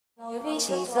What's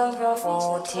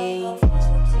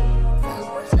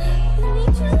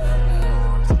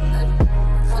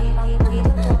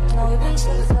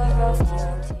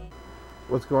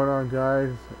going on,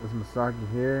 guys? It's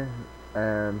Masaki here,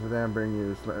 and today I'm bringing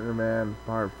you Slender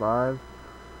Part 5.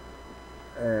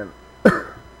 And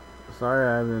sorry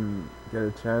I didn't get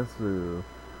a chance to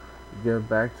get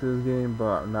back to this game,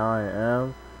 but now I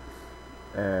am.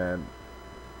 And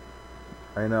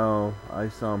I know I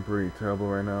sound pretty terrible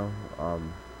right now.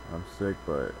 I'm sick,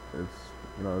 but it's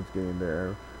getting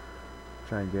there.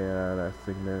 Trying to get out of that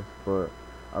sickness, but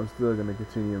I'm still gonna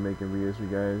continue making videos for you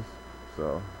guys.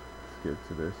 So let's get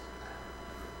to this.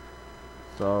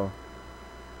 So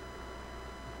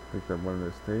picked up one of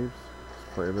those tapes.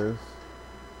 Let's play this.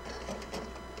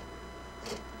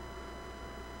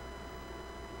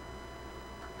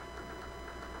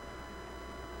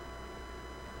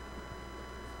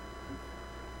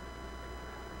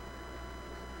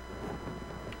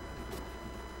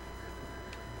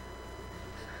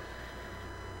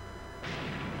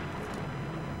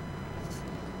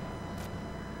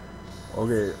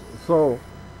 Okay, so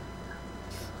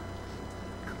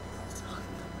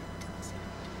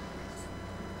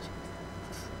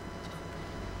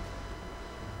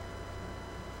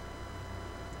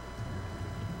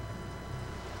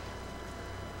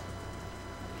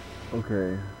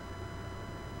okay.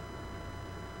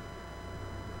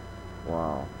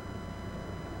 Wow.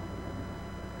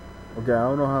 Okay, I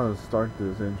don't know how to start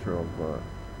this intro, but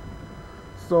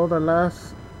so the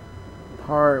last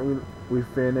part we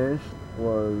finished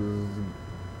was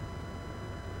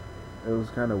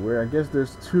kind of weird. I guess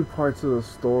there's two parts of the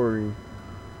story.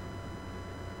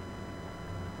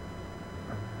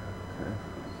 Okay.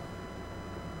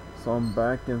 So I'm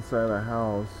back inside the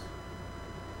house.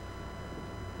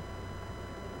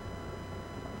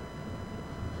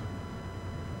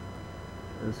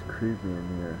 It's creepy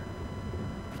in here.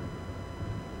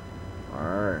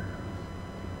 Alright.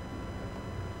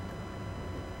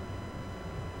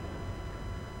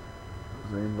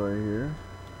 Is anybody here?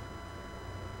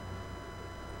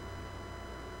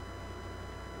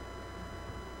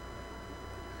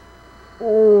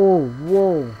 Oh,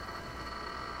 whoa.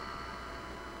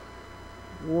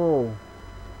 Whoa.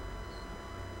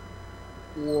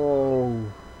 Whoa.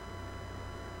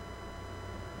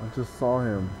 I just saw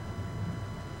him.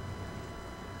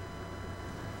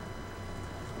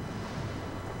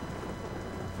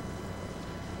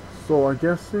 So I'm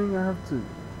guessing I have to...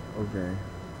 Okay.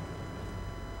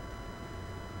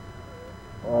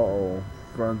 Uh-oh.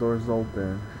 Front door's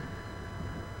open.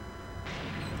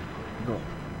 Go.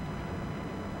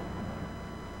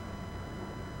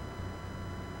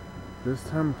 This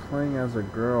time playing as a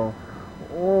girl.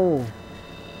 Oh!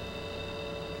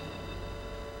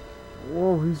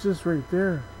 Whoa, he's just right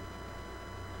there.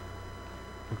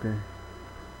 Okay.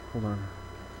 Hold on.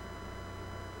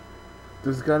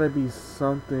 There's gotta be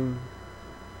something.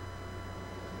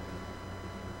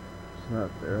 It's not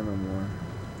there no more.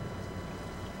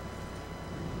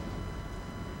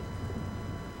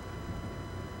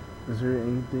 Is there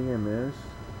anything I missed?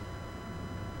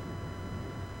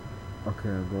 Okay,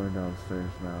 I'm going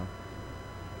downstairs now.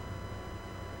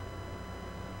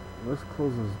 Let's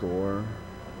close this door.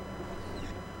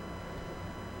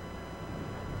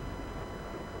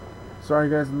 Sorry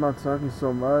guys, I'm not talking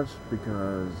so much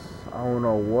because I don't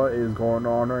know what is going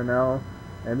on right now.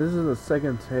 And this is the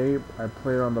second tape I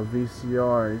played on the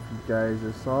VCR, if you guys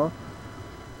just saw.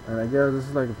 And I guess this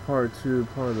is like a part 2,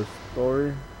 part of the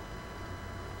story.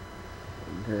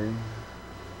 Okay.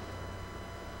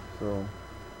 So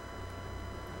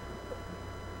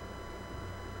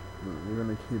we're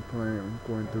gonna keep playing,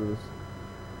 going through this.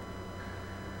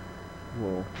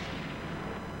 Whoa.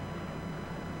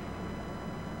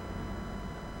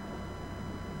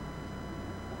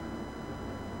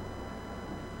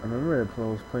 I remember I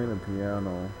was playing the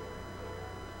piano at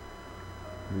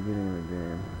the beginning of the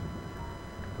game.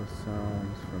 The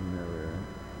sounds familiar.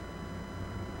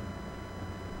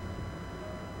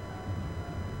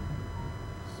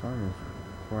 The song is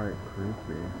quite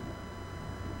creepy.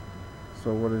 So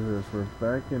what is this? We're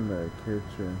back in the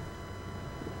kitchen.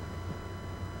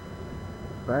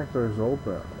 Back door's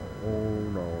open. Oh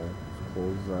no. Let's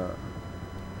close that.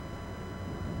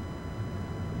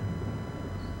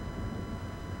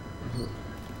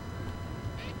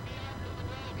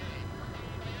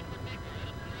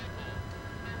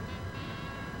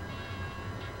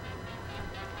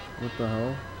 What the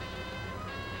hell?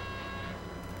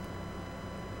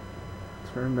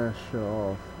 Turn that shit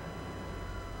off.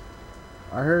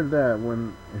 I heard that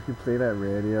if you play that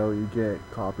radio, you get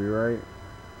copyright.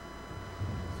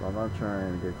 So I'm not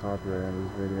trying to get copyright in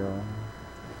this video.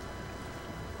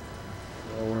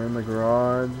 Well, we're in the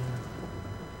garage.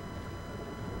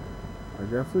 I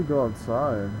guess we go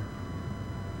outside.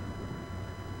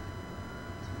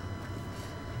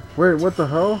 Wait, what the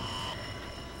hell?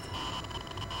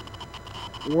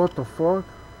 What the fuck?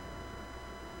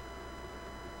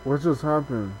 What just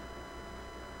happened?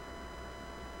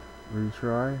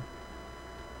 Retry?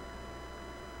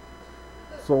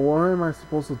 So what am I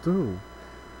supposed to do?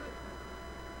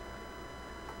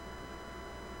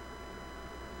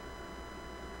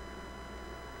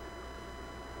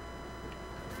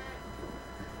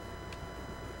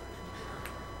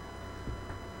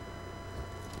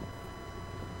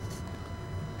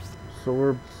 So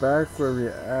we're back where we're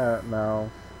at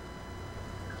now.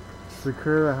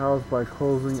 Secure the house by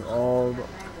closing all the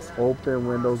open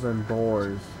windows and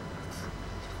doors.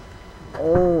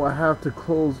 Oh, I have to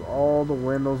close all the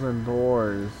windows and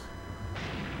doors.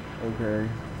 Okay.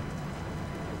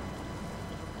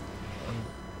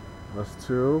 That's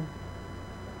 2.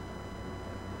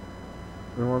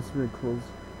 It wants me to close.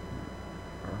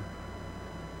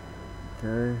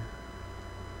 Okay.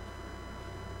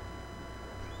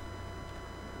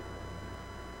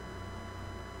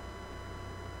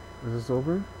 Is this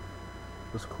open?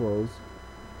 It's closed.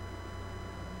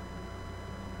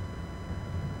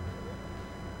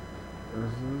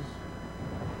 This is.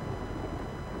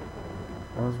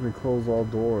 Wants me to close all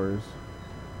doors.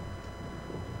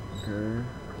 Okay.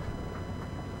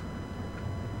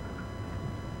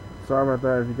 Sorry about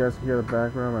that. If you guys can hear the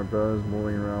background, my brother's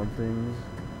moving around things,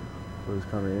 so he's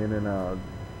coming in and out.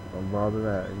 Don't bother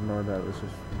that. Ignore that. Let's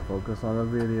just focus on the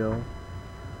video.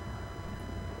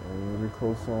 Let me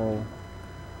close all.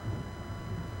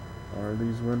 Are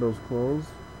these windows closed?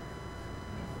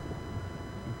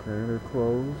 Okay, they're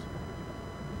closed.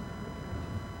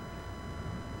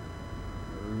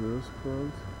 Is this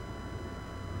closed?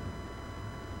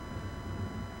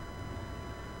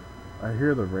 I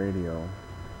hear the radio.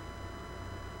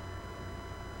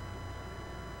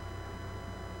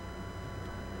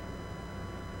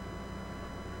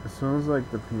 It sounds like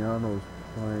the piano's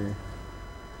playing.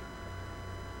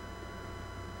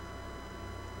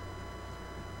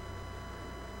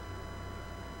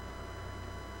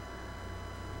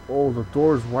 Oh, the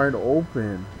door's wide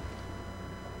open.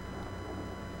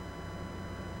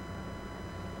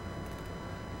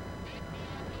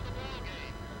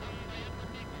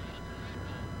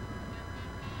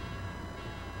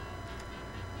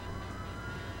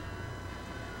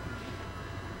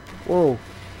 Whoa.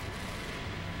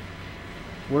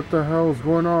 What the hell is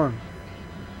going on?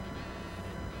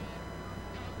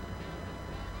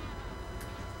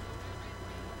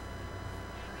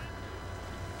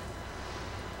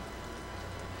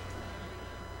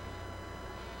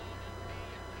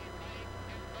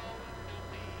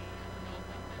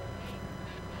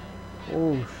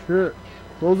 Oh shit.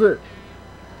 Close it.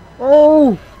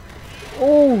 Oh!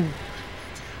 Oh!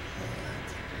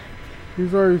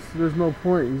 He's already, there's no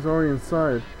point. He's already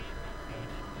inside.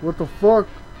 What the fuck?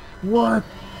 What?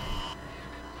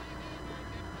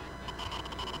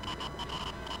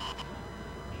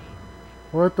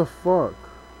 What the fuck?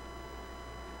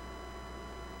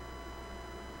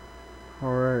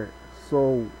 Alright,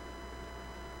 so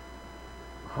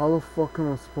how the fuck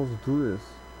am I supposed to do this?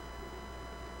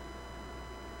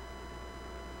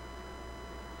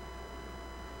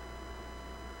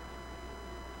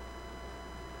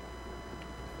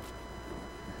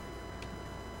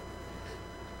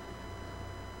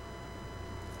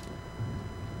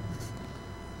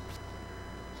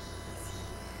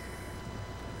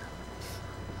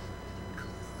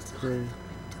 Okay.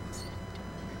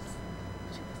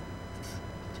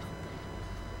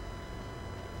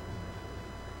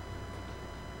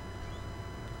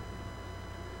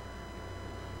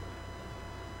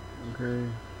 Okay.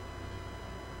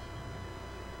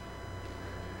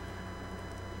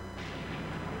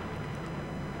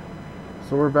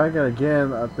 So we're back at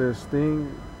again at this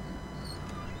thing,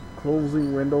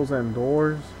 closing windows and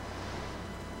doors.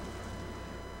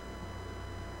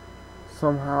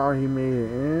 Somehow he made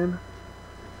it in.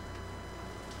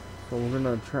 So we're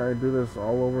gonna try to do this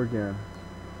all over again.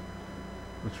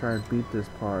 Let's try and beat this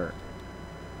part.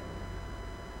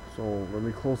 So let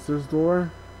me close this door.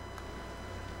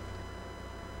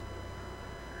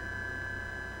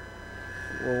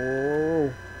 Whoa, whoa,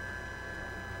 whoa.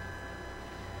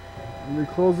 Let me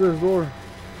close this door.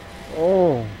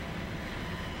 Oh.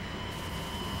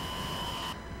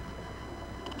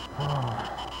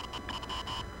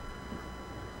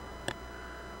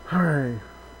 Alright.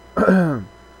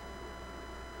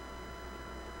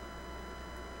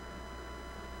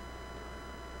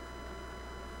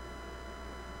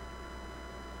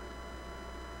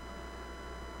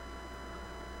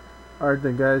 Alright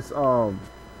then guys,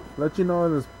 let you know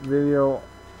in this video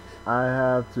I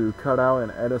have to cut out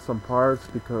and edit some parts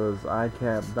because I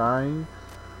kept dying.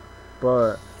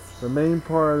 But the main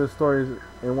part of the story is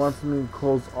it wants me to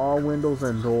close all windows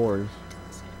and doors.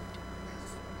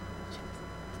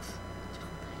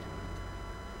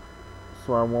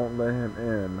 So I won't let him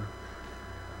in.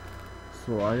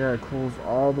 So I gotta close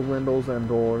all the windows and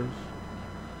doors.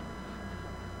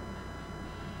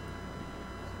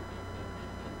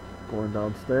 Going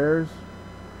downstairs.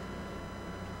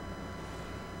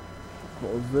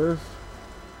 Close this.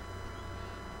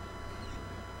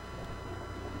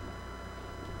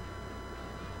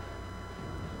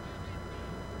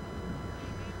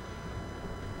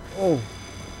 Oh.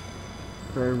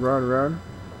 Okay, run.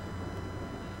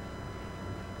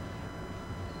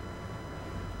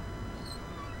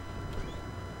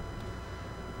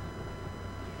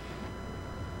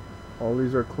 All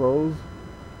these are closed.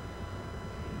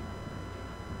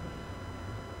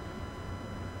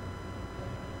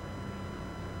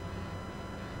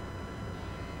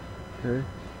 Okay.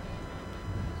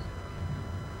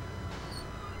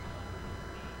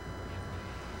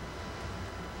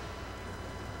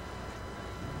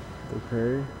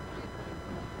 Okay.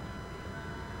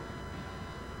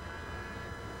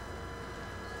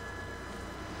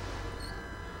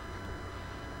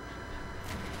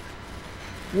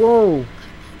 Whoa!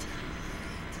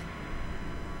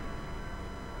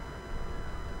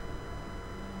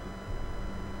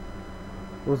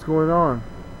 What's going on?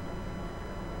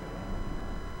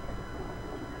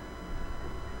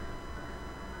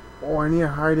 Oh, I need to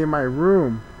hide in my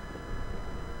room.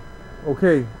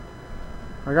 Okay.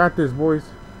 I got this, boys.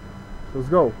 Let's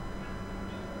go.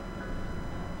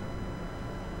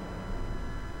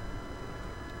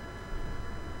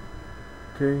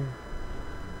 Okay.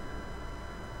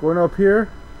 Going up here.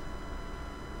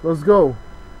 Let's go.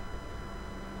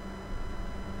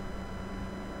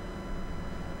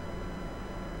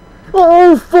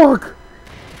 Oh, fuck!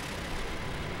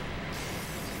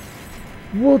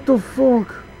 What the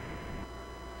fuck?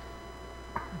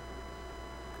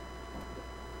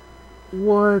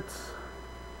 What?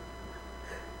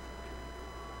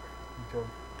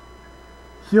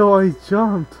 Yo, I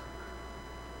jumped.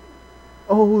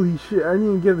 Holy shit, I didn't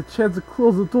even get a chance to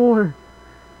close the door.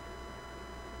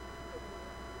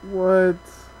 What?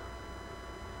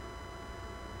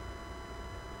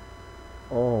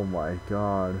 Oh my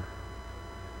god.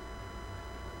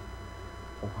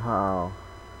 Wow.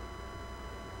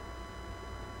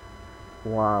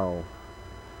 Wow.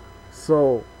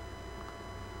 So,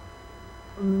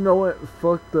 you know what?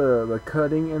 Fuck the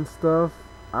cutting and stuff.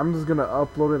 I'm just gonna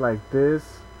upload it like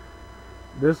this.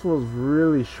 This was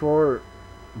really short,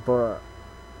 but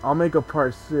I'll make a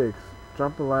part 6.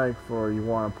 Drop a like for you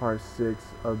want a part 6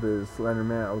 of this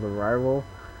Slenderman of the Rival.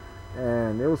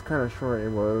 And it was kind of short. It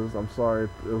was. I'm sorry.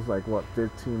 It was like what,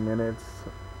 15 minutes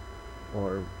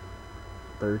or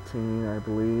 13, I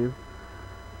believe.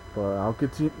 But I'll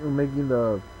continue making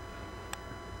the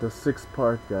 6th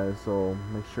part, guys. So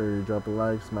make sure you drop a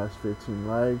like, smash 15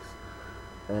 likes,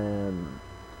 and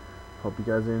hope you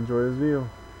guys enjoy this video.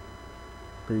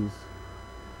 Peace.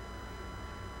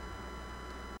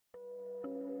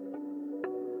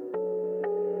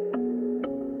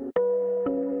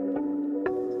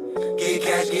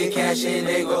 Get cash, and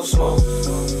they go smoke.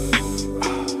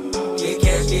 Get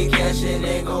cash, and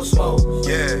they go smoke.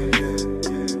 Yeah.